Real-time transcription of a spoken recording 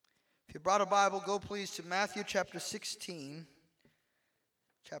If you brought a Bible, go please to Matthew chapter 16.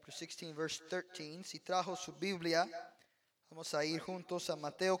 Chapter 16, verse 13. Si trajo su Biblia, vamos a ir juntos a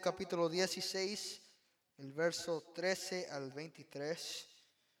Mateo capítulo 16, el verso 13 al 23.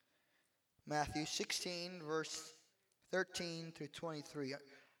 Matthew 16, verse 13 through 23.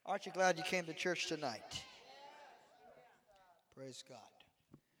 Aren't you glad you came to church tonight? Praise God.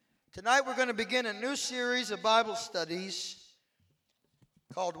 Tonight we're going to begin a new series of Bible studies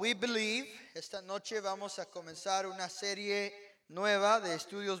called We Believe. Esta noche vamos a comenzar una serie nueva de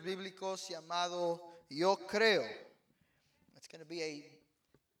estudios bíblicos llamado Yo Creo. It's going to be a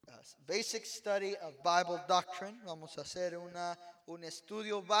basic study of Bible doctrine. Vamos a hacer un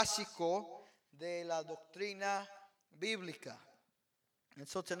estudio básico de la doctrina bíblica. And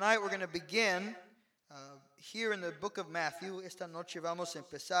so tonight we're going to begin here in the book of Matthew. Esta noche vamos a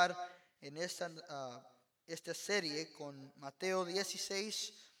empezar en esta serie con Mateo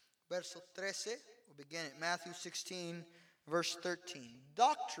 16, verso 13. We'll begin at Matthew 16, verse 13.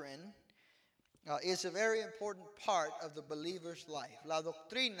 Doctrine is a very important part of the believer's life. La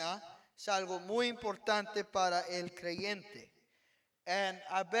doctrina es algo muy importante para el creyente. And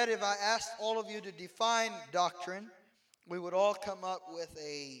I bet if I asked all of you to define doctrine, we would all come up with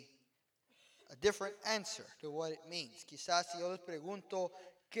a different answer to what it means. Quizás si yo les pregunto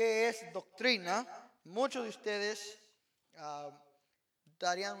qué es doctrina, muchos de ustedes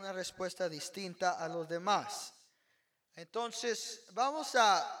darían una respuesta distinta a los demás. Entonces, vamos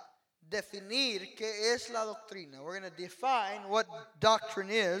a definir qué es la doctrina. We're going to define what doctrine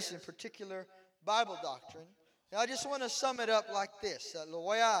is, in particular Bible doctrine. And I just want to sum it up like this. Lo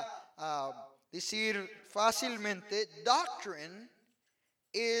voy a decir fácilmente. Doctrine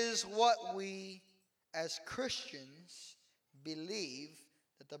is what we as Christians believe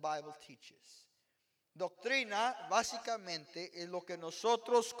that the Bible teaches. Doctrina básicamente es lo que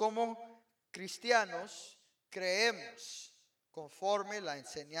nosotros como cristianos creemos conforme la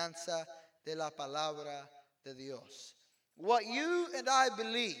enseñanza de la palabra de Dios. What you and I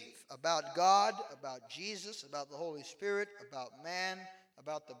believe about God, about Jesus, about the Holy Spirit, about man,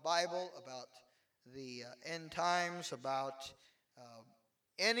 about the Bible, about the end times, about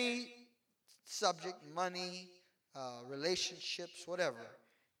any subject, money, relationships, whatever,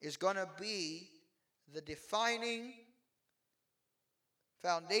 is going to be the defining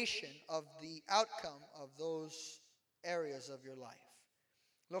foundation of the outcome of those areas of your life.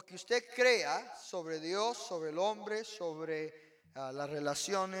 Lo que usted crea sobre Dios, sobre el hombre, sobre las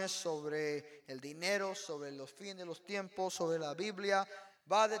relaciones, sobre el dinero, sobre los fines de los tiempos, sobre la Biblia,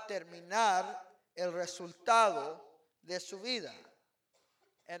 va a determinar el resultado de su vida.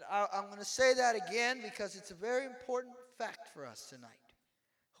 And I'm going to say that again because it's a very important fact for us tonight.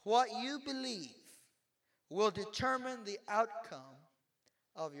 What you believe will determine the outcome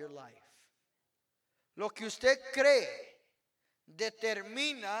of your life. Lo que usted cree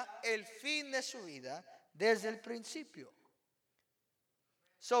determina el fin de su vida desde el principio.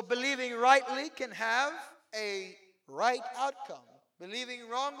 So believing rightly can have a right outcome. Believing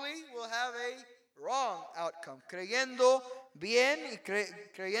wrongly will have a wrong outcome. Creyendo bien y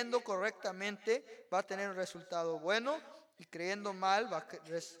creyendo correctamente va a tener un resultado bueno, y creyendo mal va a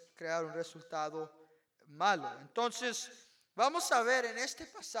crear un resultado malo. Entonces, vamos a ver en este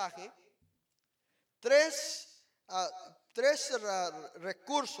pasaje tres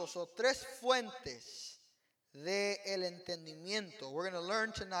recursos o tres fuentes del entendimiento. We're going to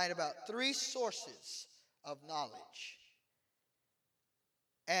learn tonight about three sources of knowledge.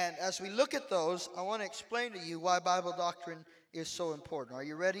 And as we look at those, I want to explain to you why Bible doctrine is so important. Are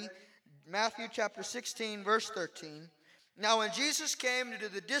you ready? Matthew chapter 16, verse 13. Now when Jesus came into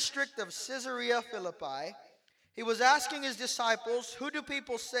the district of Caesarea Philippi, he was asking his disciples, "Who do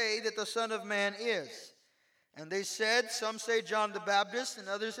people say that the Son of Man is?" And they said, "Some say John the Baptist, and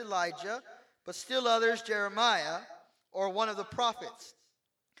others Elijah, but still others Jeremiah, or one of the prophets."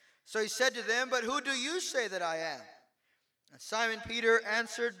 So he said to them, "But who do you say that I am?" And Simon Peter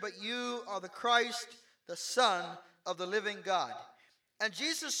answered, "But you are the Christ, the Son of the living God." And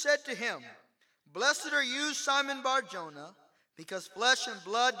Jesus said to him, "Blessed are you, Simon Bar-Jonah, because flesh and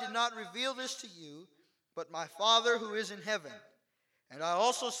blood did not reveal this to you, but my Father who is in heaven. And I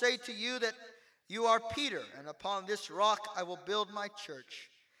also say to you that you are Peter, and upon this rock I will build my church,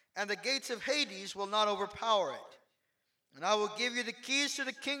 and the gates of Hades will not overpower it. And I will give you the keys to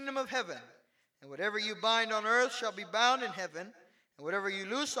the kingdom of heaven. And whatever you bind on earth shall be bound in heaven, and whatever you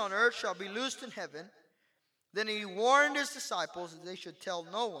loose on earth shall be loosed in heaven." Then he warned his disciples that they should tell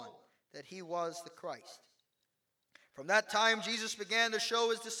no one that he was the Christ. From that time, Jesus began to show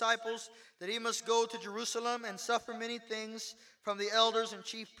his disciples that he must go to Jerusalem and suffer many things from the elders and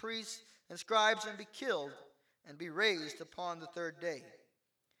chief priests and scribes and be killed and be raised upon the third day.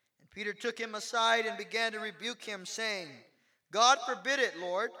 And Peter took him aside and began to rebuke him, saying, God forbid it,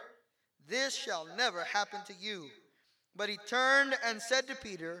 Lord. This shall never happen to you. But he turned and said to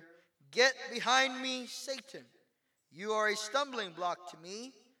Peter, Get behind me, Satan. You are a stumbling block to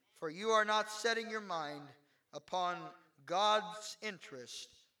me, for you are not setting your mind upon God's interest,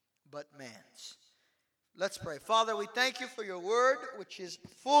 but man's. Let's pray. Father, we thank you for your word, which is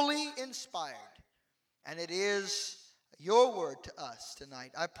fully inspired, and it is your word to us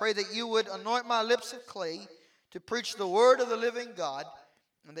tonight. I pray that you would anoint my lips of clay to preach the word of the living God,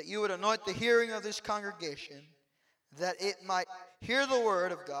 and that you would anoint the hearing of this congregation, that it might hear the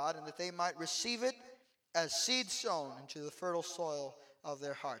word of God, and that they might receive it as seed sown into the fertile soil of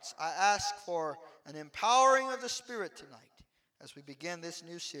their hearts. I ask for an empowering of the Spirit tonight as we begin this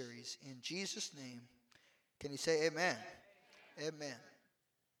new series. In Jesus' name, can you say amen? Amen.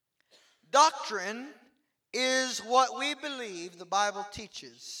 Doctrine is what we believe the Bible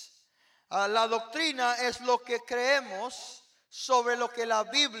teaches. La doctrina es lo que creemos sobre lo que la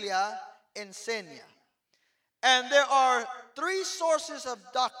Biblia enseña. And there are three sources of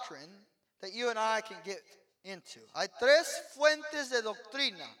doctrine that you and I can get into. Hay tres fuentes de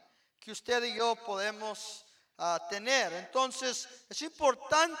doctrina que usted y yo podemos tener. Entonces, es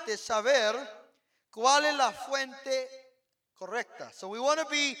importante saber cuál es la fuente correcta. So we want to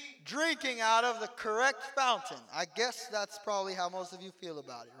be drinking out of the correct fountain. I guess that's probably how most of you feel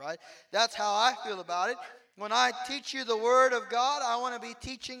about it, right? That's how I feel about it. When I teach you the Word of God, I want to be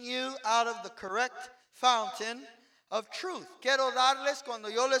teaching you out of the correct fountain of truth. Quiero darles, cuando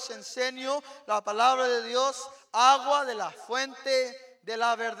yo les enseño la palabra de Dios, agua de la fuente de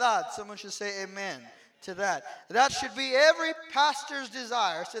la verdad. Someone should say amen to that. That should be every pastor's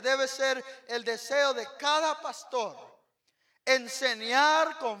desire. Se debe ser el deseo de cada pastor.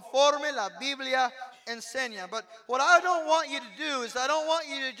 Enseñar conforme la Biblia enseña. But what I don't want you to do is I don't want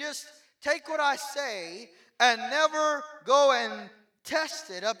you to just take what I say and never go and test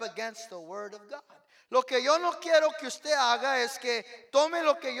it up against the Word of God. Lo que yo no quiero que usted haga es que tome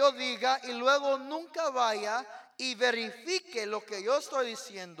lo que yo diga y luego nunca vaya y verifique lo que yo estoy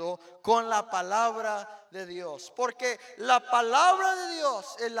diciendo con la palabra de Dios. Porque la palabra de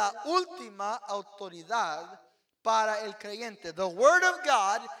Dios es la última autoridad para el creyente. The Word of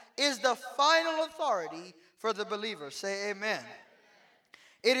God is the final authority for the believer. Say amen.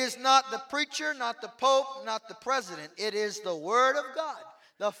 It is not the preacher, not the pope, not the president. It is the Word of God,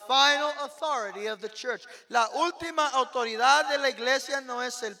 the final authority of the church. La última autoridad de la iglesia no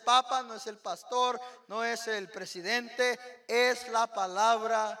es el papa, no es el pastor, no es el presidente, es la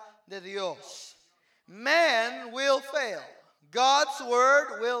palabra de Dios. Man will fail. God's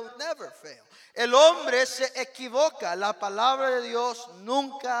word will never fail. El hombre se equivoca. La palabra de Dios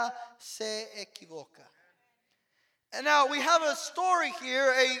nunca se equivoca. And now we have a story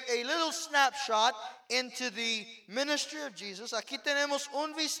here, a little snapshot into the ministry of Jesus. Aquí tenemos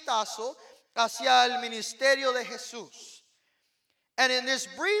un vistazo hacia el ministerio de Jesús. And in this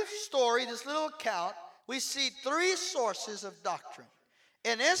brief story, this little account, we see three sources of doctrine.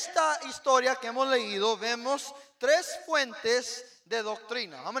 En esta historia que hemos leído, vemos tres fuentes de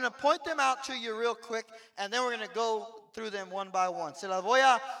doctrina. I'm going to point them out to you real quick, and then we're going to go through them one by one. Se las voy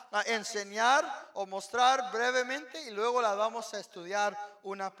a enseñar o mostrar brevemente y luego las vamos a estudiar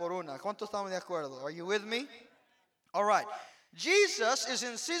una por una. ¿Cuántos estamos de acuerdo? Are you with me? All right. Jesus is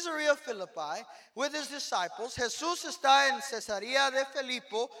in Caesarea Philippi with his disciples. Jesús está en Cesarea de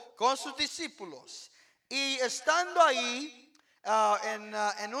Filipo con sus discípulos. Y estando ahí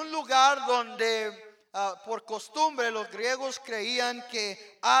en un lugar donde por costumbre los griegos creían que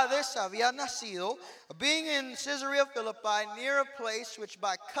Hades había nacido, being in Caesarea Philippi near a place which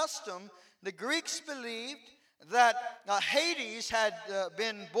by custom the Greeks believed that Hades had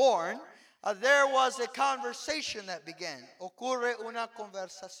been born, there was a conversation that began. Ocurre una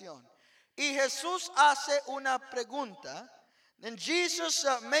conversación. Y Jesús hace una pregunta. And Jesus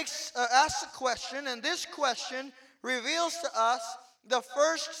asks a question, and this question reveals to us the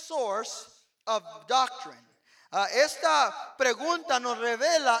first source of doctrine. Esta pregunta nos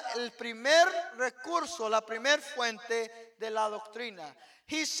revela el primer recurso, la primer fuente de la doctrina.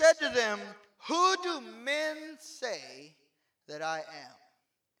 He said to them, "Who do men say that I am?"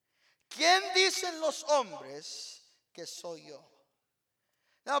 ¿Quién dicen los hombres que soy yo?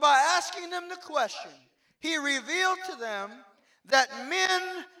 Now, by asking them the question, he revealed to them that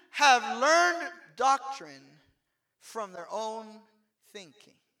men have learned doctrine from their own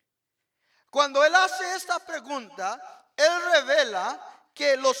thinking. Cuando él hace esta pregunta, él revela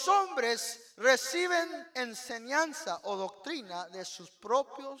que los hombres reciben enseñanza o doctrina de sus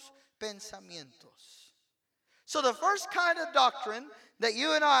propios pensamientos. So the first kind of doctrine that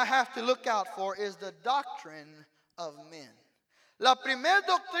you and I have to look out for is the doctrine of men. La primera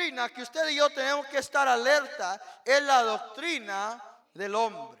doctrina que usted y yo tenemos que estar alerta es la doctrina del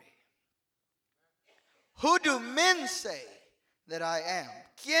hombre. Who do men say that I am?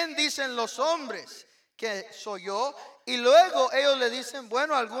 ¿Quién dicen los hombres que soy yo? Y luego ellos le dicen,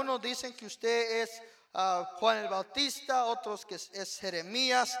 bueno, algunos dicen que usted es Juan el Bautista, otros que es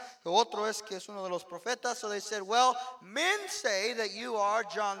Jeremías, otro es que es uno de los profetas. So they said, well, men say that you are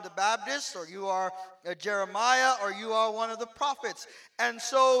John the Baptist, or you are Jeremiah, or you are one of the prophets. And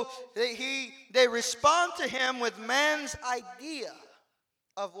so they respond to him with man's idea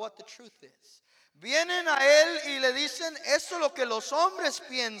of what the truth is. Vienen a él y le dicen, esto es lo que los hombres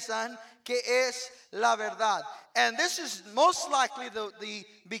piensan que es la verdad. And this is most likely the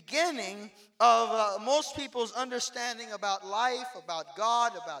beginning of most people's understanding about life, about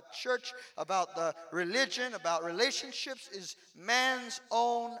God, about church, about the religion, about relationships, is man's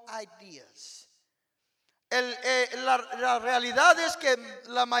own ideas. La realidad es que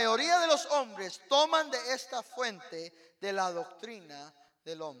la mayoría de los hombres toman de esta fuente de la doctrina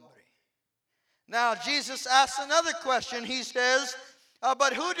del hombre. Now, Jesus asks another question. He says,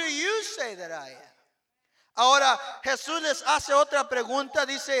 but who do you say that I am? Ahora, Jesús les hace otra pregunta.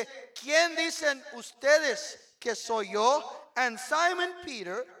 Dice, ¿quién dicen ustedes que soy yo? And Simon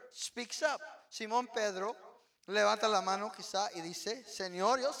Peter speaks up. Simón Pedro levanta la mano quizá y dice,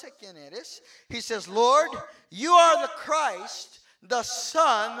 Señor, yo sé quién eres. He says, Lord, you are the Christ, the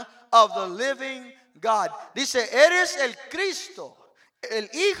Son of the living God. Dice, eres el Cristo, el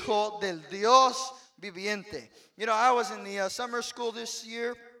Hijo del Dios viviente. You know, I was in the summer school this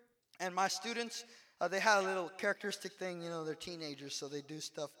year, and my students, they had a little characteristic thing. You know, they're teenagers, so they do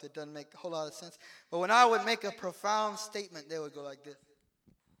stuff that doesn't make a whole lot of sense. But when I would make a profound statement, they would go like this.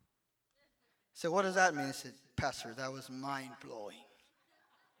 So what does that mean? I said, Pastor, that was mind-blowing.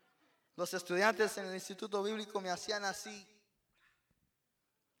 Los estudiantes en el instituto bíblico me hacían así,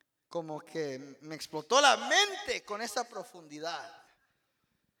 como que me explotó la mente con esa profundidad.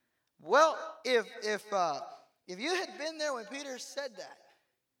 Well, if you had been there when Peter said that,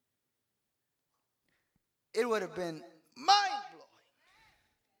 it would have been mind-blowing.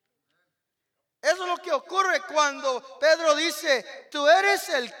 Eso es lo que ocurre cuando Pedro dice, tú eres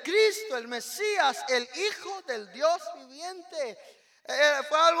el Cristo, el Mesías, el Hijo del Dios viviente.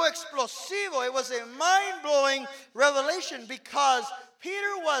 Fue algo explosivo. It was a mind-blowing revelation because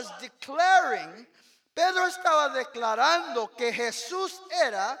Peter was declaring, Pedro estaba declarando que Jesús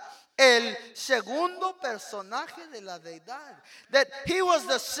era el segundo personaje de la deidad. That he was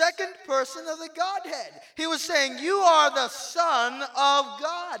the second person of the Godhead. He was saying, you are the Son of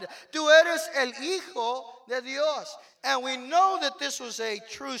God. Tú eres el Hijo de Dios. And we know that this was a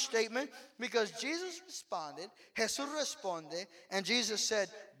true statement because Jesus responded, Jesús responde, and Jesus said,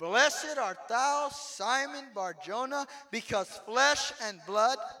 blessed art thou, Simon Bar-Jonah, because flesh and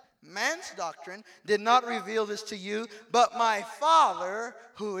blood, man's doctrine, did not reveal this to you, but my Father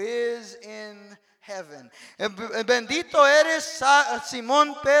who is in heaven. Bendito eres,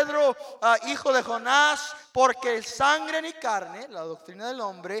 Simón Pedro, hijo de Jonás, porque sangre ni carne, la doctrina del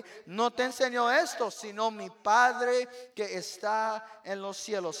hombre, no te enseñó esto, sino mi Padre que está en los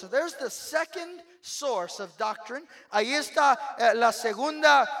cielos. So there's the second source of doctrine. Ahí está la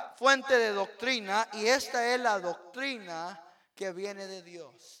segunda fuente de doctrina, y esta es la doctrina que viene de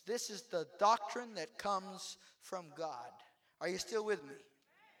Dios. This is the doctrine that comes from God. Are you still with me?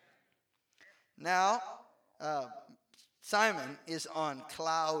 Now, Simon is on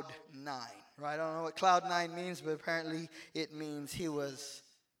cloud 9, right? I don't know what cloud 9 means, but apparently it means he was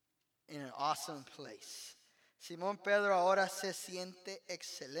in an awesome place. Simón Pedro ahora se siente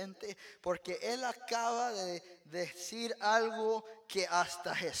excelente porque él acaba de decir algo que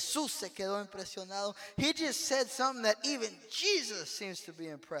hasta Jesús se quedó impresionado. He just said something that even Jesus seems to be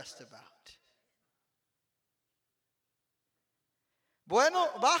impressed about. Bueno,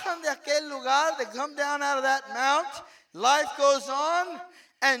 bajan de aquel lugar, they come down out of that mount, life goes on,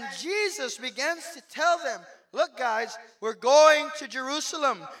 and Jesus begins to tell them, look guys, we're going to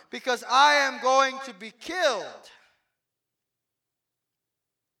Jerusalem because I am going to be killed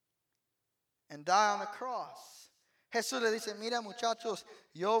and die on the cross. Jesús le dice, mira muchachos,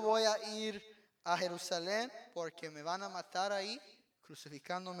 yo voy a ir a Jerusalén porque me van a matar ahí,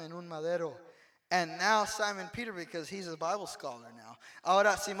 crucificándome en un madero. And now Simon Peter, because he's a Bible scholar now.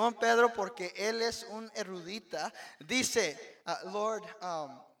 Ahora Simón Pedro, porque él es un erudita, dice, Lord,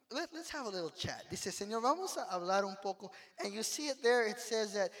 let's have a little chat. Dice, Señor, vamos a hablar un poco. And you see it there, it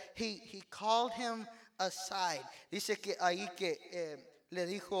says that he called him aside. Dice que ahí que le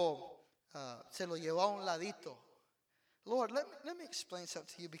dijo, se lo llevó a un ladito. Lord, let me explain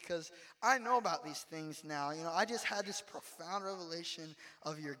something to you because I know about these things now. You know, I just had this profound revelation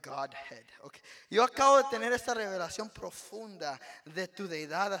of your Godhead. Okay. Yo acabo de tener esta revelación profunda de tu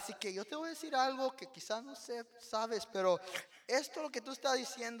deidad. Así que yo te voy a decir algo que quizás no sabes, pero esto lo que tú estás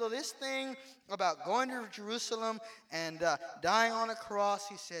diciendo, this thing about going to Jerusalem and dying on a cross,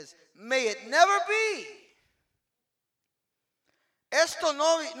 he says, may it never be. Esto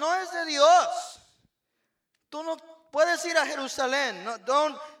no es de Dios. Tú no puedes ir a Jerusalén. No,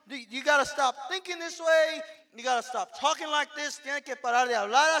 you got to stop thinking this way. You got to stop talking like this. Tienes que parar de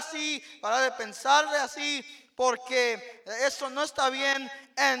hablar así, parar de pensar de así, porque eso no está bien.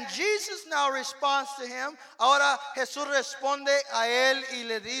 And Jesus now responds to him. Ahora Jesús responde a él y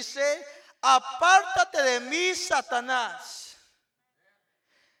le dice, apártate de mí, Satanás.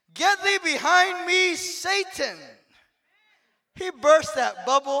 Get thee behind me, Satan. He burst that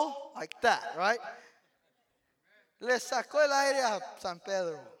bubble like that, right? Le sacó el aire a San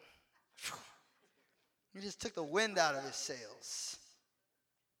Pedro. He just took the wind out of his sails.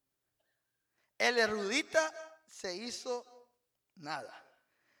 El erudita se hizo nada.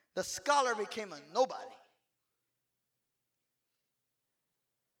 The scholar became a nobody.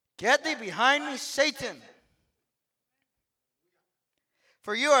 Get thee behind me, Satan.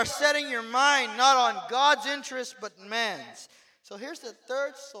 For you are setting your mind not on God's interest but man's. So here's the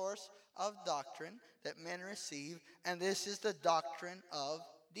third source of doctrine that men receive, and this is the doctrine of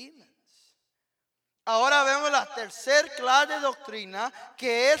demons. Ahora vemos la tercer clase de doctrina,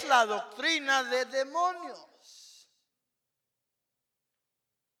 que es la doctrina de demonios.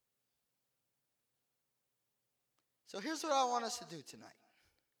 So here's what I want us to do tonight.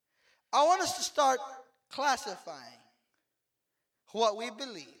 I want us to start classifying what we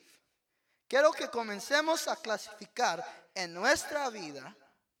believe. Quiero que comencemos a clasificar en nuestra vida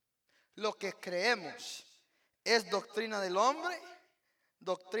lo que creemos. ¿Es doctrina del hombre,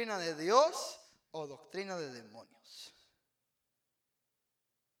 doctrina de Dios o doctrina de demonios?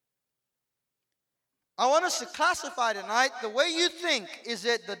 I want us to classify tonight the way you think. Is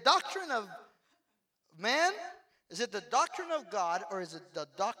it the doctrine of man? Is it the doctrine of God? Or is it the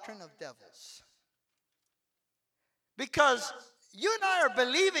doctrine of devils? Because you and I are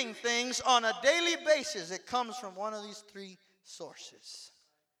believing things on a daily basis. It comes from one of these three sources.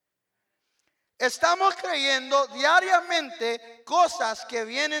 Estamos creyendo diariamente cosas que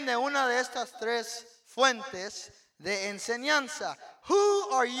vienen de una de estas tres fuentes de enseñanza. Who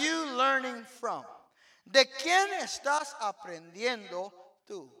are you learning from? ¿De quién estás aprendiendo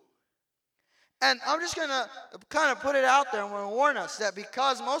tú? And I'm just going to kind of put it out there and want to warn us that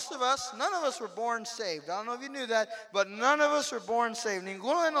because most of us, none of us were born saved. I don't know if you knew that, but none of us were born saved.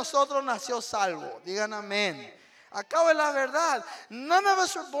 Ninguno de nosotros nació salvo. Digan amén. Acabo es la verdad. None of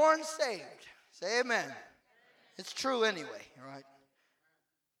us were born saved. Say amen. It's true anyway, right?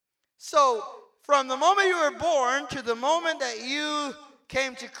 So, from the moment you were born to the moment that you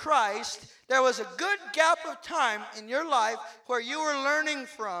came to Christ, there was a good gap of time in your life where you were learning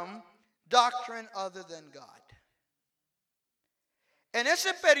from doctrine other than God. En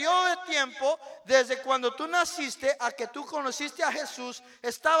ese periodo de tiempo, desde cuando tú naciste a que tú conociste a Jesús,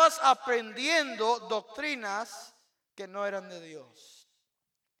 estabas aprendiendo doctrinas que no eran de Dios.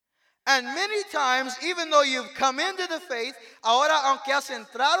 And many times, even though you've come into the faith, ahora aunque has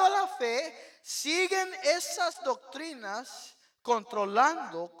entrado a la fe, siguen esas doctrinas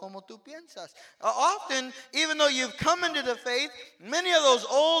controlando como tú piensas. Often, even though you've come into the faith, many of those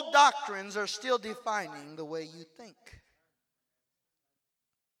old doctrines are still defining the way you think.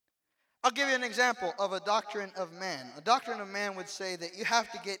 I'll give you an example of a doctrine of man. A doctrine of man would say that you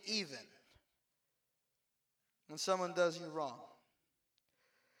have to get even when someone does you wrong.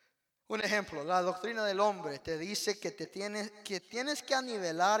 Un ejemplo, la doctrina del hombre te dice que tienes que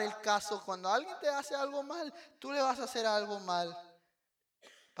anivelar el caso. Cuando alguien te hace algo mal, tú le vas a hacer algo mal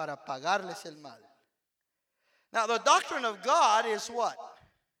para pagarles el mal. Now, the doctrine of God is what?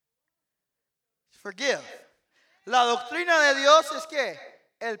 Forgive. La doctrina de Dios es ¿qué?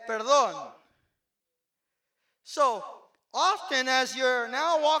 El perdón. So, often as you're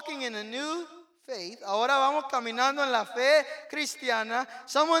now walking in a new faith, ahora vamos caminando en la fe cristiana,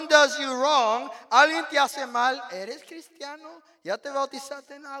 someone does you wrong, alguien te hace mal, eres cristiano, ya te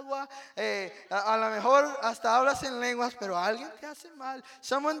bautizaste en agua, a lo mejor hasta hablas en lenguas, pero alguien te hace mal.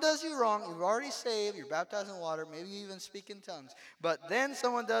 Someone does you wrong, you're already saved, you're baptized in water, maybe you even speak in tongues, but then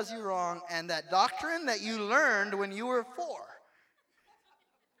someone does you wrong, and that doctrine that you learned when you were 4,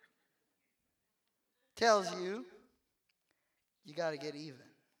 tells you got to get even.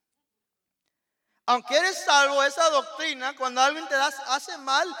 Aunque eres salvo, esa doctrina, cuando alguien te hace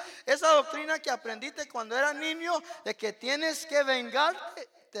mal, esa doctrina que aprendiste cuando eras niño, de que tienes que vengarte,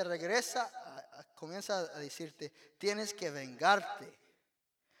 te regresa, comienza a decirte, tienes que vengarte.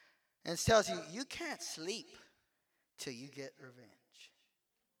 And it tells you, you can't sleep till you get revenge.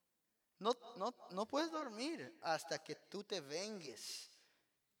 No puedes dormir hasta que tú te vengues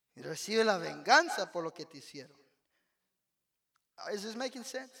y recibes la venganza por lo que te hicieron. Is this making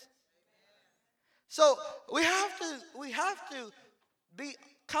sense? So we have to be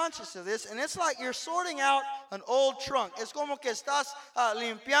conscious of this, and it's like you're sorting out an old trunk. Es como que estás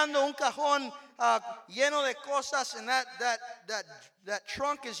limpiando un cajón lleno de cosas, and that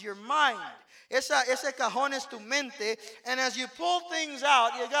trunk is your mind. Ese cajón es tu mente, and as you pull things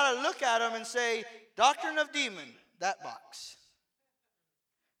out, you got to look at them and say, doctrine of demon, that box.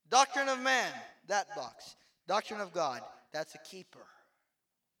 Doctrine of man, that box. Doctrine of God, that's a keeper.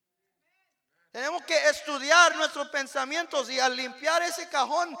 Tenemos que estudiar nuestros pensamientos y al limpiar ese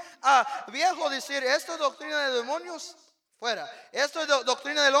cajón viejo decir, esto es doctrina de demonios, fuera. Esto es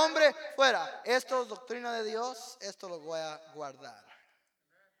doctrina del hombre, fuera. Esto es doctrina de Dios, esto lo voy a guardar.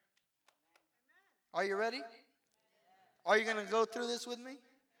 Are you ready? Are you going to go through this with me?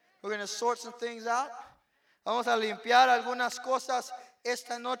 We're going to sort some things out. Vamos a limpiar algunas cosas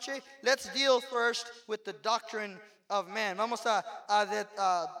esta noche. Let's deal first with the doctrine of man. Vamos a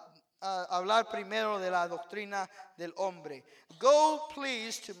hablar primero de la doctrina del hombre. Go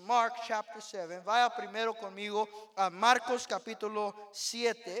please to Mark chapter 7. Vaya primero conmigo a Marcos capítulo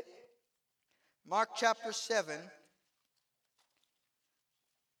 7. Mark chapter 7.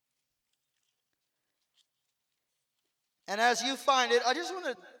 And as you find it, I just want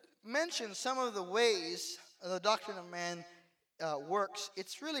to mention some of the ways the doctrine of man works.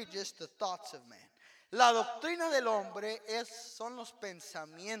 It's really just the thoughts of man. La doctrina del hombre son los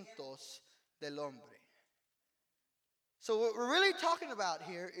pensamientos del hombre. So what we're really talking about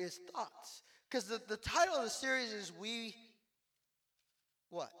here is thoughts. Because the title of the series is We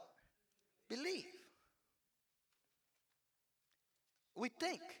What? Believe. We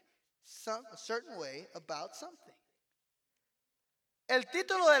think a certain way about something. El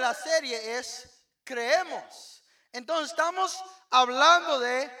título de la serie es Creemos. Entonces estamos hablando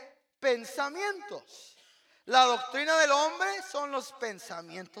de pensamientos. La doctrina del hombre son los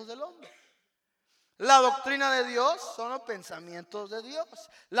pensamientos del hombre. La doctrina de Dios son los pensamientos de Dios.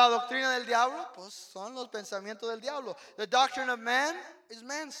 La doctrina del diablo, pues son los pensamientos del diablo. The doctrine of man is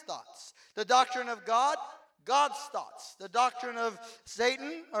man's thoughts. The doctrine of God, God's thoughts. The doctrine of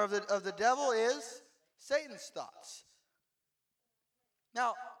Satan or of the devil is Satan's thoughts.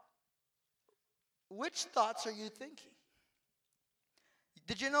 Now, which thoughts are you thinking?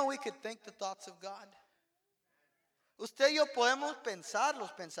 Did you know we could think the thoughts of God? Usted y yo podemos pensar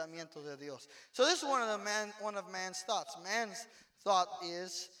los pensamientos de Dios. So this is one of man's thoughts. Man's thought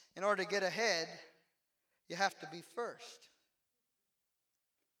is, in order to get ahead, you have to be first.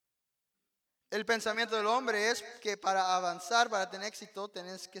 El pensamiento del hombre es que para avanzar, para tener éxito,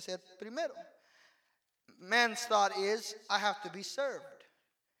 tienes que ser primero. Man's thought is, I have to be served.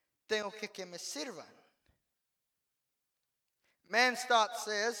 Tengo que me sirvan. Man's thought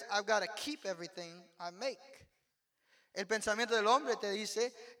says, I've got to keep everything I make. El pensamiento del hombre te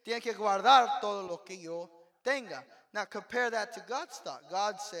dice, tienes que guardar todo lo que yo tenga. Now compare that to God's thought.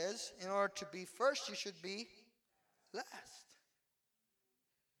 God says, in order to be first, you should be last.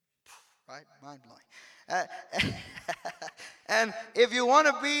 Right? Mind blowing. And if you want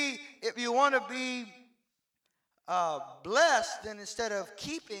to be blessed, then instead of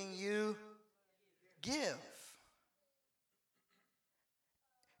keeping, you give.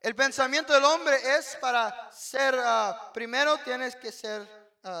 El pensamiento del hombre es para ser primero, tienes que ser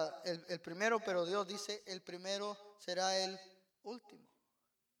el primero, pero Dios dice el primero será el último.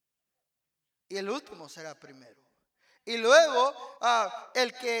 Y el último será primero. Y luego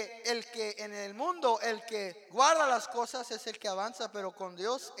el que en el mundo, el que guarda las cosas es el que avanza, pero con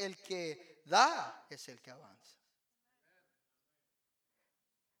Dios el que da es el que avanza.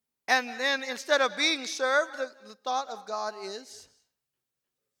 And then instead of being served, the thought of God is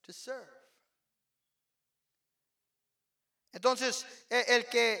to serve. Entonces, el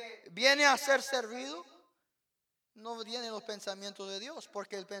que viene a ser servido no viene los pensamientos de Dios,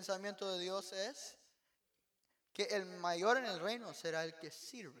 porque el pensamiento de Dios es que el mayor en el reino será el que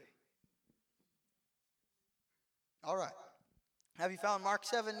sirve. All right. Have you found Mark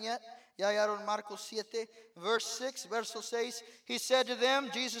 7 yet? Ya hallaron Marcos 7, verse 6, verso 6. He said to them,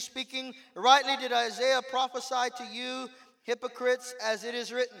 Jesus speaking, rightly did Isaiah prophesy to you, hypocrites, as it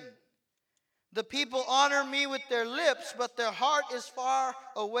is written. The people honor me with their lips, but their heart is far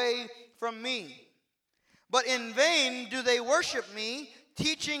away from me. But in vain do they worship me,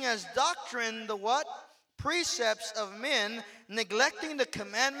 teaching as doctrine the what? Precepts of men, neglecting the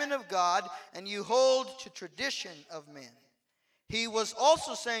commandment of God, and you hold to tradition of men. He was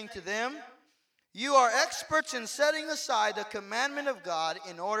also saying to them, you are experts in setting aside the commandment of God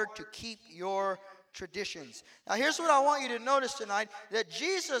in order to keep your traditions. Now here's what I want you to notice tonight, that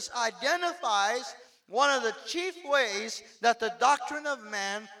Jesus identifies one of the chief ways that the doctrine of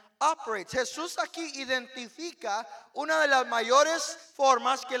man operates. Jesús aquí identifica una de las mayores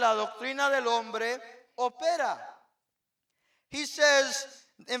formas que la doctrina del hombre opera. He says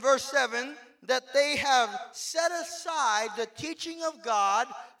in verse 7 that they have set aside the teaching of God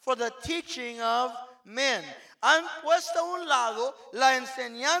for the teaching of men. Han puesto a un lado la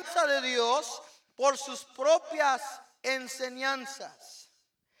enseñanza de Dios por sus propias enseñanzas.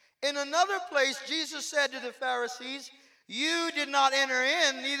 In another place, Jesus said to the Pharisees, you did not enter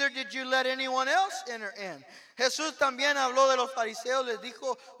in, neither did you let anyone else enter in. Jesús también habló de los fariseos, les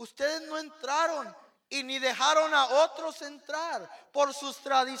dijo, ustedes no entraron y ni dejaron a otros entrar por sus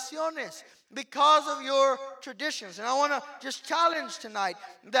tradiciones, because of your traditions. And I want to just challenge tonight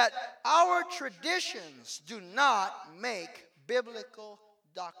that our traditions do not make biblical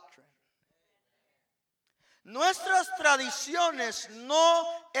doctrine. Nuestras tradiciones no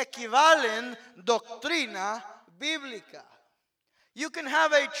equivalen doctrina bíblica. You can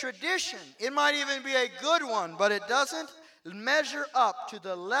have a tradition, it might even be a good one, but it doesn't measure up to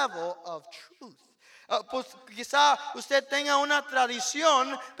the level of truth. Pues quizá usted tenga una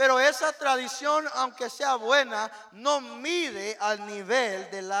tradición, pero esa tradición, aunque sea buena, no mide al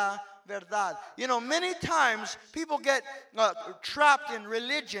nivel de la verdad. You know, many times people get trapped in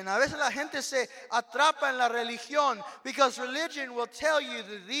religion. A veces la gente se atrapa en la religión because religion will tell you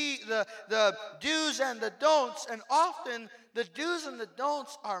the do's and the don'ts, and often the do's and the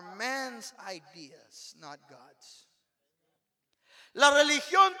don'ts are man's ideas, not God's. La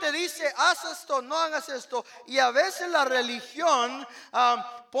religión te dice, haz esto, no hagas esto. Y a veces la religión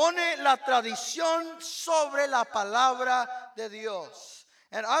pone la tradición sobre la palabra de Dios.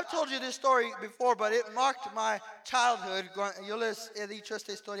 And I've told you this story before, but it marked my childhood. Yo les he dicho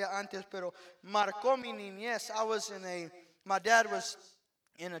esta historia antes, pero marcó mi niñez. My dad was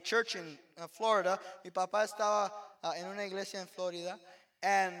in a church in Florida. Mi papá estaba en una iglesia en Florida.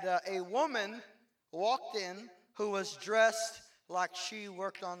 And a woman walked in who was dressed like she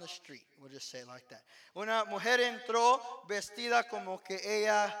worked on the street. We'll just say it like that. Una mujer entró vestida como que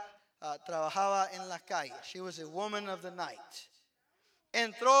ella trabajaba en la calle. She was a woman of the night.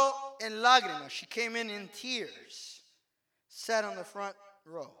 Entró en lágrimas. She came in tears. Sat on the front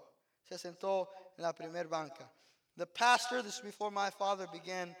row. Se sentó en la primer banca. The pastor, this is before my father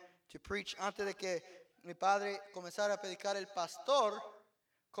began to preach. Antes de que mi padre comenzara a predicar, el pastor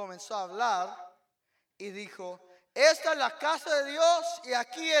comenzó a hablar y dijo, esta es la casa de Dios y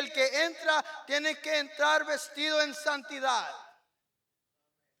aquí el que entra tiene que entrar vestido en santidad.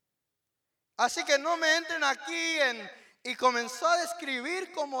 Así que no me entren aquí y comenzó a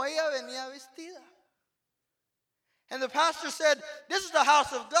describir cómo ella venía vestida. And the pastor said, this is the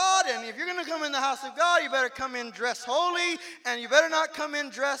house of God, and if you're going to come in the house of God, you better come in dressed holy, and you better not come in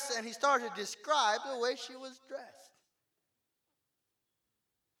dressed. And he started to describe the way she was dressed.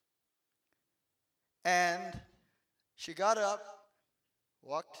 And she got up,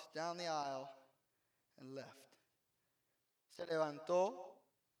 walked down the aisle, and left. Se levantó,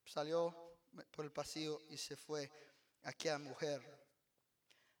 salió por el pasillo y se fue. Aquella mujer.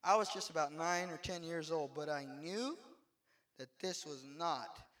 I was just about 9 or 10 years old, but I knew that this was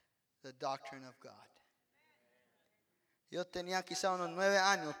not the doctrine of God. Yo tenía quizá unos 9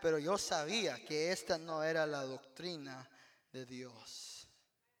 años, pero yo sabía que esta no era la doctrina de Dios.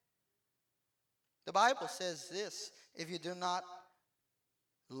 The Bible says this, if you do not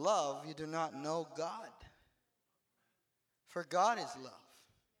love, you do not know God. For God is love.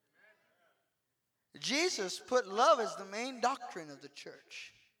 Jesus put love as the main doctrine of the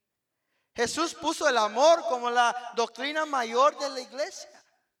church. Jesús puso el amor como la doctrina mayor de la iglesia.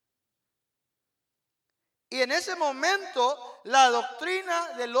 Y en ese momento, la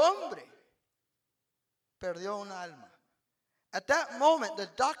doctrina del hombre perdió un alma. At that moment, the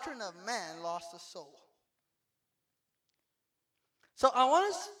doctrine of man lost a soul. So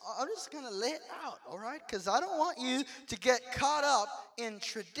I'm just going to lay it out, all right? Because I don't want you to get caught up in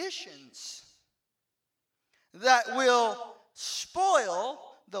traditions that will spoil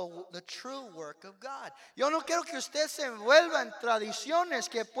the true work of God. Yo no quiero que usted se envuelva en tradiciones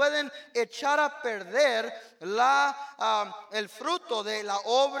que pueden echar a perder el fruto de la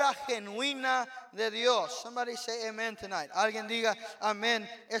obra genuina de Dios. Somebody say amen tonight. Alguien diga amén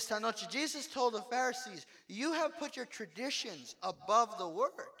esta noche. Jesus told the Pharisees, you have put your traditions above the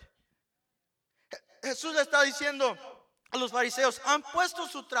word. Jesús le está diciendo a los fariseos, han puesto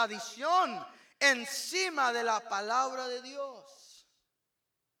su tradición encima de la palabra de Dios.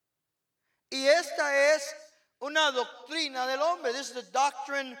 Y esta es una doctrina del hombre. This is the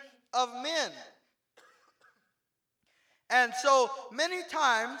doctrine of men. And so many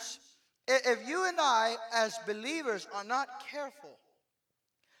times, if you and I as believers are not careful,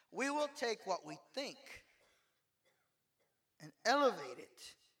 we will take what we think and elevate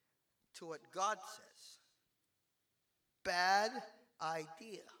it to what God says. Bad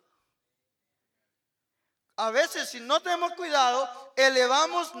idea. A veces, si no tenemos cuidado,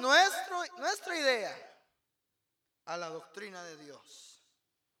 elevamos nuestra idea a la doctrina de Dios.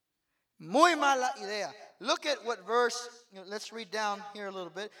 Muy mala idea. Look at what verse, let's read down here a little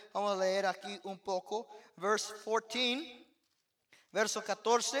bit. Vamos a leer aquí un poco. Verse 14, verso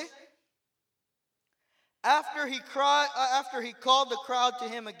 14. After he called the crowd to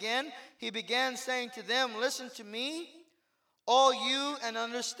him again, he began saying to them, listen to me, all you, and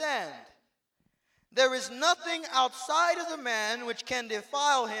understand. There is nothing outside of the man which can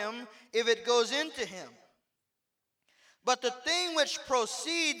defile him if it goes into him. But the thing which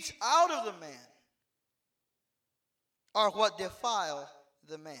proceeds out of the man are what defile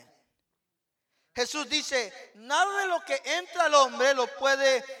the man. Jesús dice, nada de lo que entra al hombre lo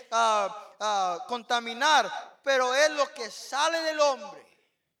puede contaminar, pero es lo que sale del hombre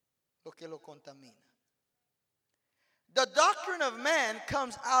lo que lo contamina. The doctrine of man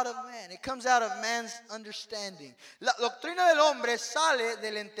comes out of man. It comes out of man's understanding. La doctrina del hombre sale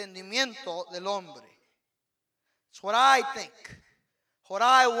del entendimiento del hombre. It's what I think, what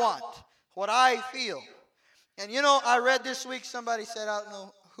I want, what I feel. And you know, I read this week, somebody said, I don't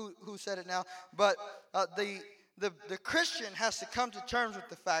know who said it now, but the Christian has to come to terms with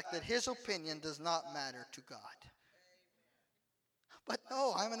the fact that his opinion does not matter to God. But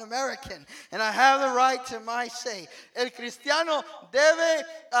no, I'm an American, and I have the right to my say. El cristiano debe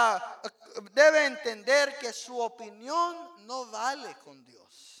entender que su opinión no vale con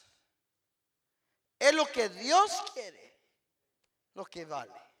Dios. Es lo que Dios quiere, lo que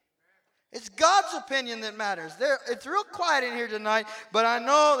vale. It's God's opinion that matters. It's real quiet in here tonight, but I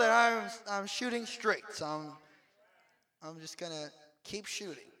know that I'm shooting straight, so I'm just going to keep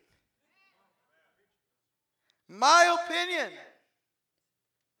shooting. My opinion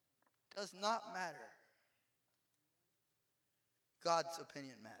does not matter. God's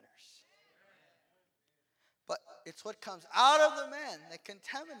opinion matters. But it's what comes out of the man that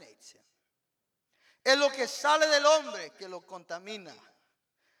contaminates him. Es lo que sale del hombre que lo contamina.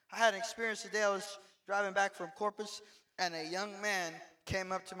 I had an experience today. I was driving back from Corpus, and a young man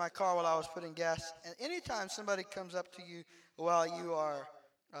came up to my car while I was putting gas. And anytime somebody comes up to you while you are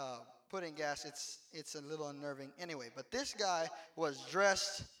putting gas, it's a little unnerving. Anyway, but this guy was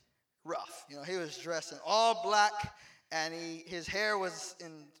dressed rough. You know, he was dressed in all black, and his hair was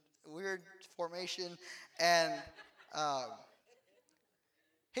in weird formation, and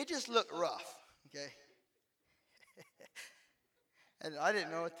he just looked rough, okay? And I didn't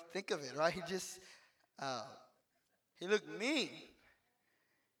know what to think of it, right? He looked mean.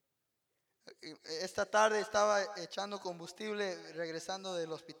 Esta tarde estaba echando combustible regresando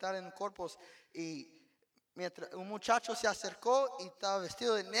del hospital en Corpus, y mientras un muchacho se acercó y estaba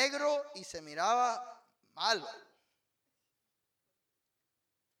vestido de negro y se miraba malo.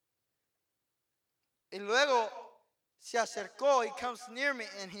 Y luego se acercó, he comes near me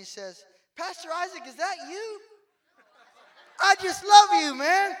and he says, Pastor Isaac, is that you? I just love you,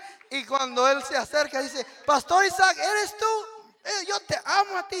 man. Y cuando él se acerca dice, Pastor Isaac, ¿eres tú? Yo te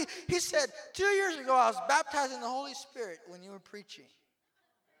amo a ti. He said, 2 years ago I was baptized in the Holy Spirit when you were preaching.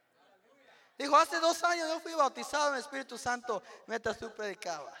 Dijo, hace 2 años yo fui bautizado en el Espíritu Santo mientras tú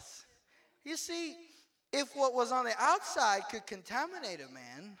predicabas. You see, if what was on the outside could contaminate a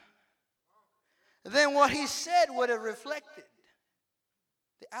man, then what he said would have reflected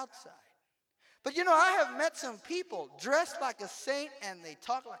the outside. But you know, I have met some people dressed like a saint and they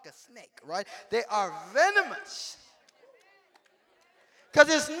talk like a snake, right? They are venomous. Because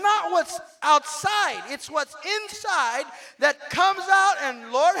it's not what's outside, it's what's inside that comes out,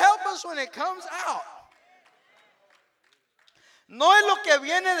 and Lord help us when it comes out. No es lo que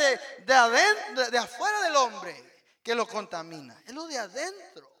viene de afuera del hombre que lo contamina, es lo de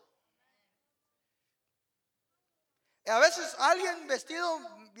adentro. A veces alguien vestido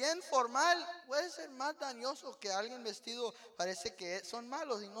bien formal puede ser más dañoso que alguien vestido parece que son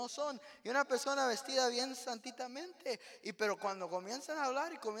malos y no son. Y una persona vestida bien santitamente. Pero cuando comienzan a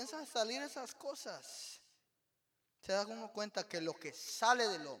hablar y comienzan a salir esas cosas, se da uno cuenta que lo que sale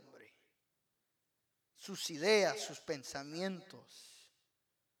del hombre, sus ideas, sus pensamientos,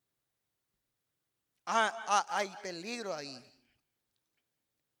 hay peligro ahí.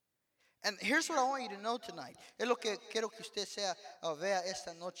 And here's what I want you to know tonight. Es lo que quiero que usted vea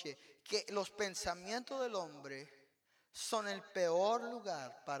esta noche. Que los pensamientos del hombre son el peor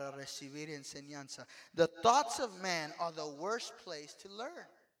lugar para recibir enseñanza. The thoughts of man are the worst place to learn.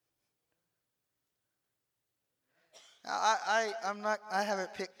 I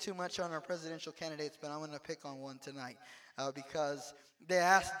haven't picked too much on our presidential candidates, but I'm going to pick on one tonight because they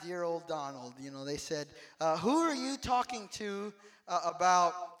asked dear old Donald. They said, "Who are you talking to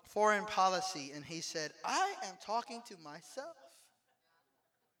about foreign policy?" And he said, "I am talking to myself."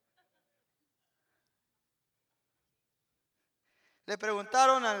 Le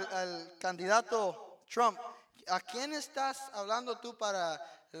preguntaron al candidato Trump, ¿a quién estás hablando tú para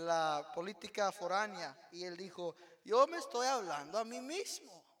la política foránea? Y él dijo, yo me estoy hablando a mí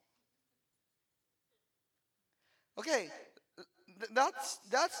mismo. Okay, that's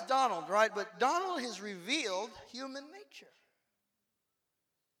Donald, right? But Donald has revealed human nature.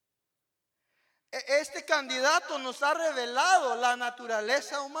 Este candidato nos ha revelado la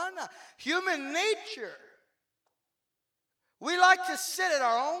naturaleza humana, human nature. We like to sit at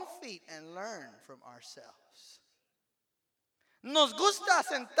our own feet and learn from ourselves. Nos gusta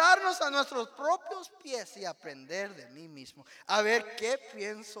sentarnos a nuestros propios pies y aprender de mí mismo. A ver, ¿qué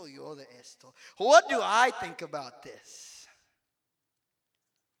pienso yo de esto? What do I think about this?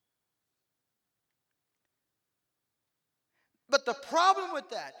 But the problem with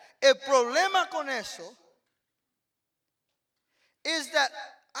that, el problema con eso, is that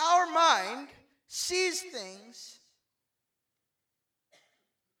our mind sees things,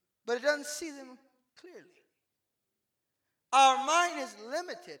 but it doesn't see them clearly. Our mind is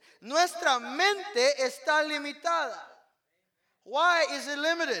limited. Nuestra mente está limitada. Why is it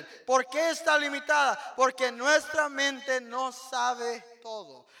limited? ¿Por qué está limitada? Porque nuestra mente no sabe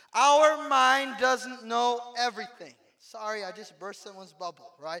todo. Our mind doesn't know everything. Sorry, I just burst someone's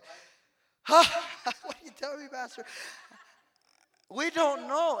bubble, right? What are you telling me, Pastor? We don't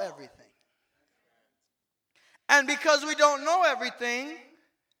know everything. And because we don't know everything,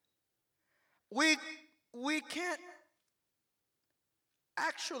 we can't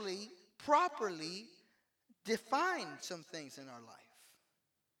actually properly define some things in our life.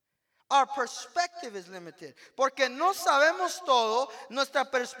 Our perspective is limited. Porque no sabemos todo, nuestra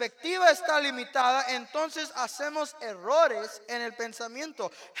perspectiva está limitada, entonces hacemos errores en el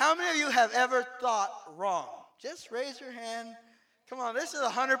pensamiento. How many of you have ever thought wrong? Just raise your hand. Come on, this is a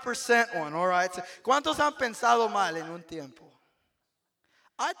 100% one, all right? So, ¿cuántos han pensado mal en un tiempo?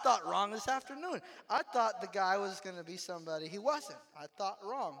 I thought wrong this afternoon. I thought the guy was going to be somebody he wasn't. I thought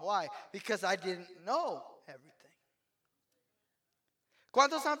wrong. Why? Because I didn't know everything.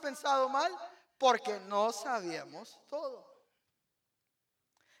 ¿Cuántos han pensado mal? Porque no sabíamos todo.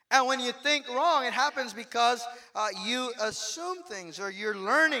 And when you think wrong, it happens because you assume things or you're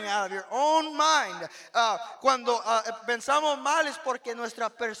learning out of your own mind. Cuando pensamos mal es porque nuestra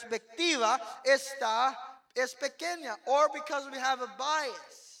perspectiva es pequeña, or because we have a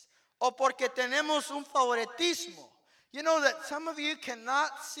bias, o porque tenemos un favoritismo. You know that some of you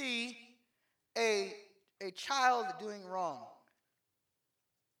cannot see a child doing wrong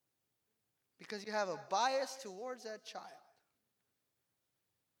because you have a bias towards that child.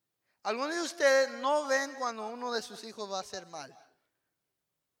 Algunos de ustedes no ven cuando uno de sus hijos va a hacer mal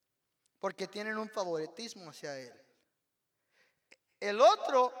porque tienen un favoritismo hacia él. El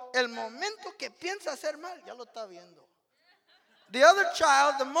otro, el momento que piensa hacer mal, ya lo está viendo. The other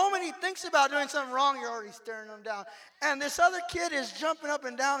child, the moment he thinks about doing something wrong, you're already staring him down. And this other kid is jumping up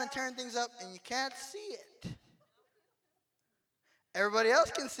and down and tearing things up, and you can't see it. Everybody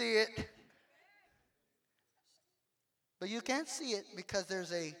else can see it. But you can't see it because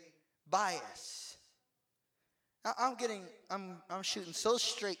there's a bias. Now, I'm shooting so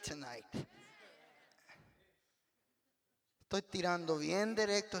straight tonight. Estoy tirando bien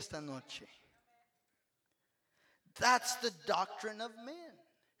directo esta noche. That's the doctrine of men.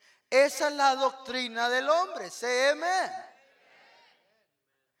 Esa es la doctrina del hombre. Say amen.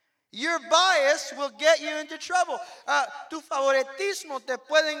 Your bias will get you into trouble. Tu favoritismo te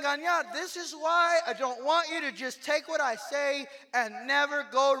puede engañar. This is why I don't want you to just take what I say and never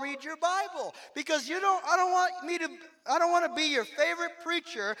go read your Bible. Because I don't want to be your favorite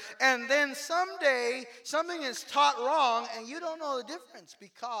preacher and then someday something is taught wrong and you don't know the difference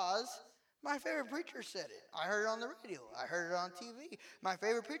because my favorite preacher said it. I heard it on the radio. I heard it on TV. My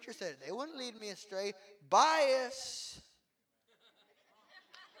favorite preacher said it. They wouldn't lead me astray. Bias.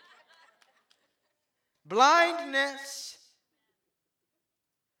 Blindness.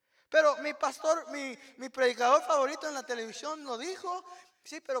 Pero mi pastor, mi predicador favorito en la televisión lo dijo.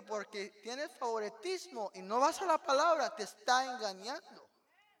 Sí, pero porque tienes favoritismo y no vas a la palabra, te está engañando.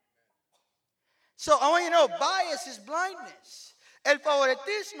 So I want you to know, bias is blindness. El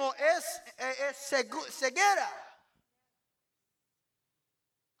favoritismo es ceguera.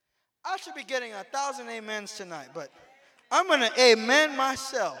 I should be getting 1,000 amens tonight, but I'm going to amen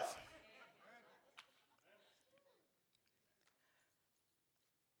myself.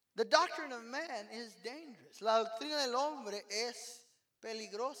 The doctrine of man is dangerous. La doctrina del hombre es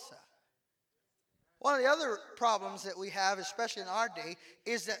peligrosa. One of the other problems that we have, especially in our day,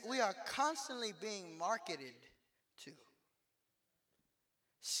 is that we are constantly being marketed to.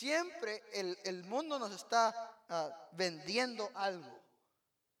 Siempre el mundo nos está vendiendo algo.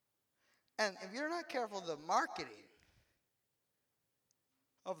 And if you're not careful, the marketing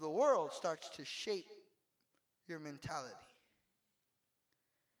of the world starts to shape your mentality.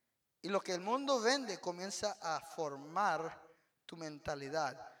 Y lo que el mundo vende comienza a formar tu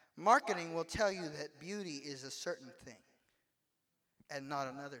mentalidad. Marketing will tell you that beauty is a certain thing and not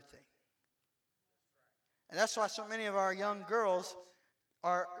another thing. And that's why so many of our young girls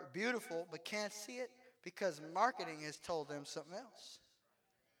are beautiful but can't see it because marketing has told them something else.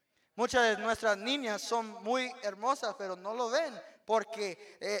 Muchas de nuestras niñas son muy hermosas pero no lo ven porque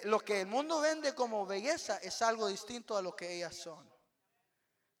lo que el mundo vende como belleza es algo distinto a lo que ellas son.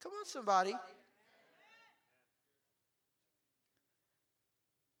 Come on, somebody.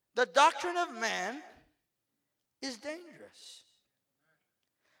 The doctrine of man is dangerous.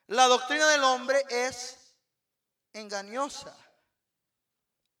 La doctrina del hombre es engañosa.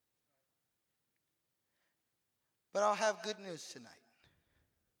 But I'll have good news tonight.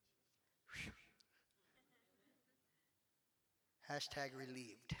 Hashtag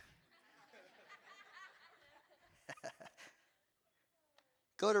relieved.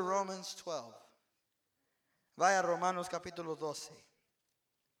 Go to Romans 12. Vaya a Romanos capítulo 12.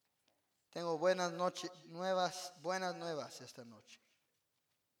 Tengo buenas nuevas esta noche.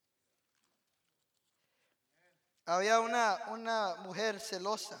 Había una mujer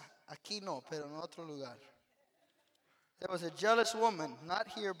celosa, aquí no, pero en otro lugar. There was a jealous woman, not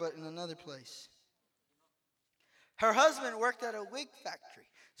here but in another place. Her husband worked at a wig factory.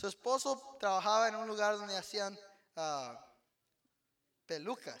 Su esposo trabajaba en un lugar donde hacían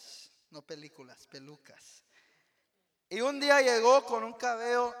pelucas, no películas, pelucas. Y un día llegó con un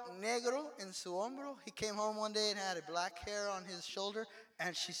cabello negro en su hombro. He came home one day and had a black hair on his shoulder.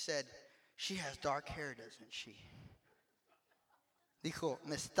 And she said, she has dark hair, doesn't she? Dijo,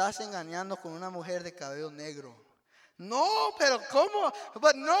 me estás engañando con una mujer de cabello negro. No, pero ¿cómo?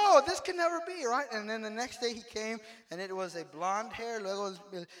 But no, this can never be, right? And then the next day he came and it was a blonde hair. Luego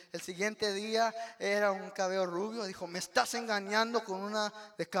el siguiente día era un cabello rubio. Dijo, me estás engañando con una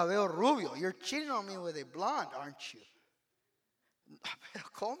de cabello rubio. You're cheating on me with a blonde, aren't you? Pero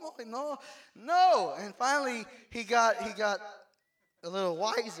 ¿cómo? No. And finally he got a little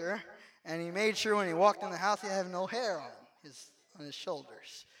wiser and he made sure when he walked in the house he had no hair on his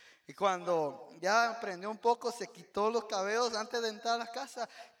shoulders. Y cuando ya aprendió un poco, se quitó los cabellos antes de entrar a la casa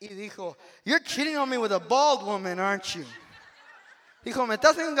y dijo, you're cheating on me with a bald woman, aren't you? Dijo, me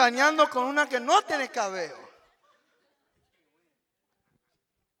estás engañando con una que no tiene cabello.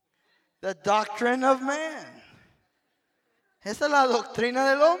 The doctrine of man. Esa es la doctrina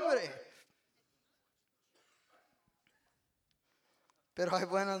del hombre. Pero hay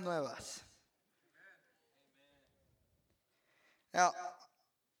buenas nuevas. Now,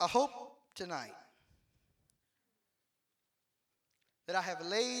 I hope tonight that I have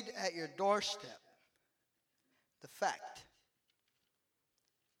laid at your doorstep the fact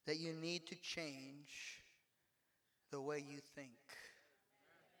that you need to change the way you think.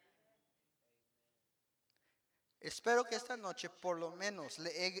 Espero que esta noche por lo menos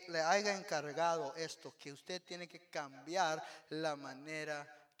le haya encargado esto, que usted tiene que cambiar la manera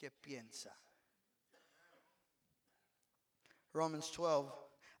que piensa. Romans 12.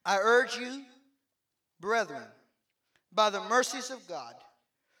 I urge you, brethren, by the mercies of God,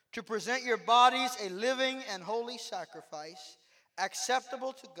 to present your bodies a living and holy sacrifice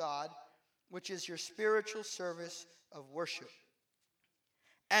acceptable to God, which is your spiritual service of worship.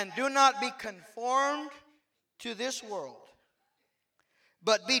 And do not be conformed to this world,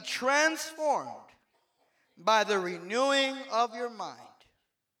 but be transformed by the renewing of your mind,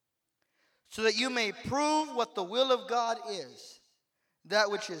 so that you may prove what the will of God is,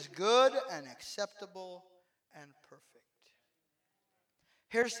 that which is good and acceptable and perfect.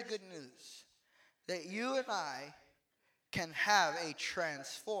 Here's the good news, that you and I can have a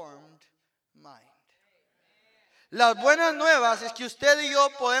transformed mind. Las buenas nuevas es que usted y yo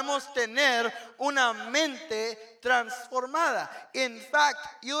podemos tener una mente transformada. In fact,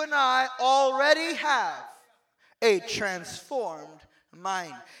 you and I already have a transformed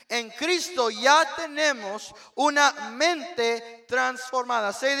mind. En Cristo ya tenemos una mente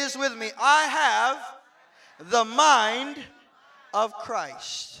transformada. Say this with me. I have the mind of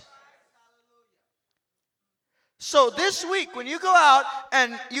Christ. So this week, when you go out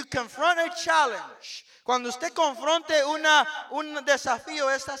and you confront a challenge, cuando usted confronte un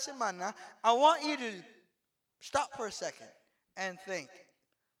desafío esta semana, I want you to stop for a second and think,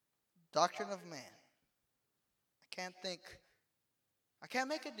 doctrine of man. I can't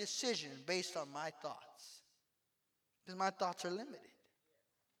make a decision based on my thoughts, because my thoughts are limited.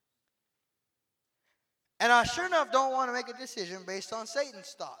 And I sure enough don't want to make a decision based on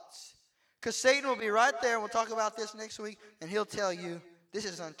Satan's thoughts, because Satan will be right there, and we'll talk about this next week, and he'll tell you, this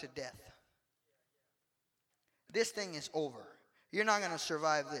is unto death. This thing is over. You're not going to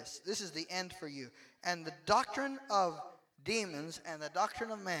survive this. This is the end for you. And the doctrine of demons and the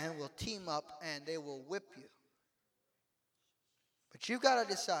doctrine of man will team up, and they will whip you. But you've got to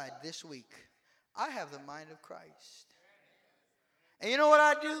decide this week, I have the mind of Christ. And you know what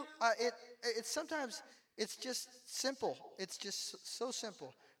I do? Sometimes it's just simple. It's just so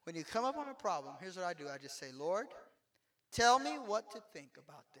simple. When you come up on a problem, here's what I do. I just say, Lord, tell me what to think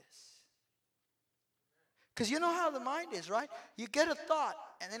about this. Because you know how the mind is, right? You get a thought,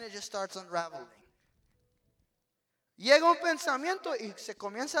 and then it just starts unraveling. Llega un pensamiento y se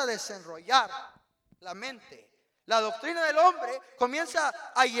comienza a desenrollar la mente. La doctrina del hombre comienza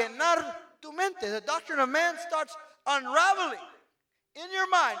a llenar tu mente. The doctrine of man starts unraveling in your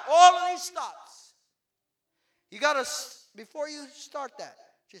mind all of these thoughts. You got to, before you start that,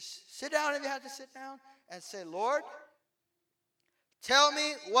 just sit down if you have to sit down and say, Lord, tell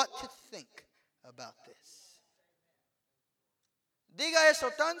me what to think about this. Diga eso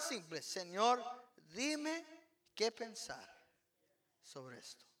tan simple, Señor, dime qué pensar sobre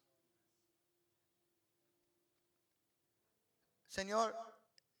esto. Señor,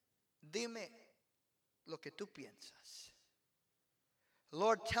 dime lo que tú piensas.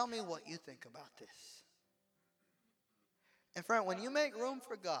 Lord, tell me what you think about this. And friend, when you make room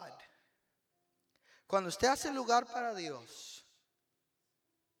for God, cuando usted hace lugar para Dios,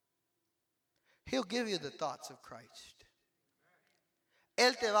 He'll give you the thoughts of Christ.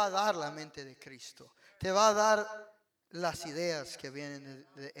 Él te va a dar la mente de Cristo. Te va a dar las ideas que vienen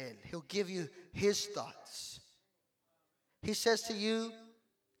de Él. He'll give you His thoughts. He says to you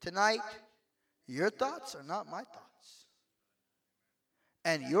tonight, your thoughts are not my thoughts,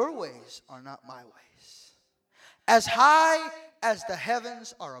 and your ways are not my ways. As high as the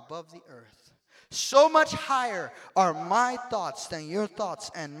heavens are above the earth, so much higher are my thoughts than your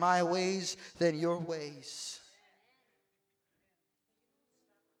thoughts, and my ways than your ways.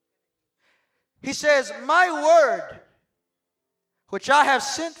 He says, my word, which I have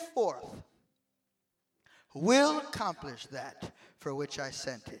sent forth, will accomplish that for which I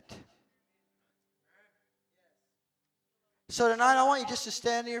sent it. So tonight I want you just to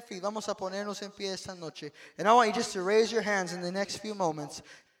stand to your feet. Vamos a ponernos en pie esta noche. And I want you just to raise your hands in the next few moments.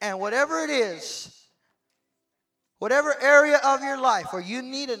 And whatever it is, whatever area of your life where you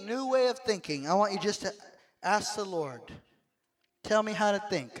need a new way of thinking, I want you just to ask the Lord, tell me how to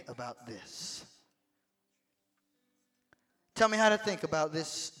think about this. Tell me how to think about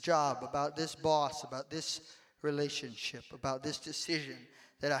this job, about this boss, about this relationship, about this decision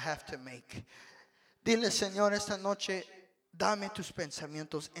that I have to make. Dile, Señor, esta noche, dame tus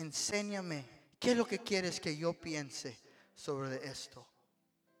pensamientos, enséñame qué es lo que quieres que yo piense sobre esto.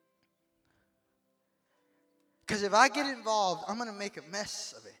 Because if I get involved, I'm going to make a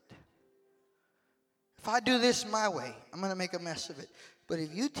mess of it. If I do this my way, I'm going to make a mess of it. But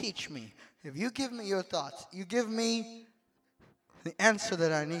if you teach me, if you give me your thoughts, you give me the answer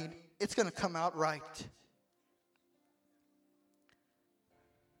that I need, it's going to come out right.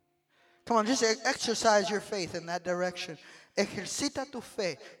 Come on, just exercise your faith in that direction. Ejercita tu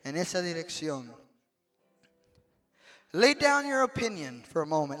fe en esa dirección. Lay down your opinion for a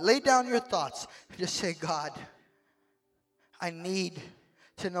moment. Lay down your thoughts. Just say, God, I need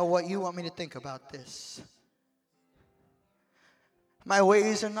to know what you want me to think about this. My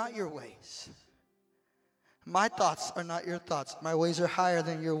ways are not your ways. My thoughts are not your thoughts. My ways are higher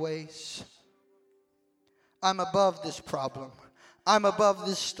than your ways. I'm above this problem. I'm above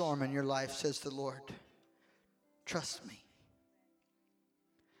this storm in your life, says the Lord. Trust me.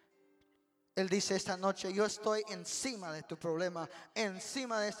 Él dice esta noche, yo estoy encima de tu problema,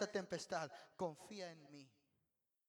 encima de esta tempestad. Confía en mí.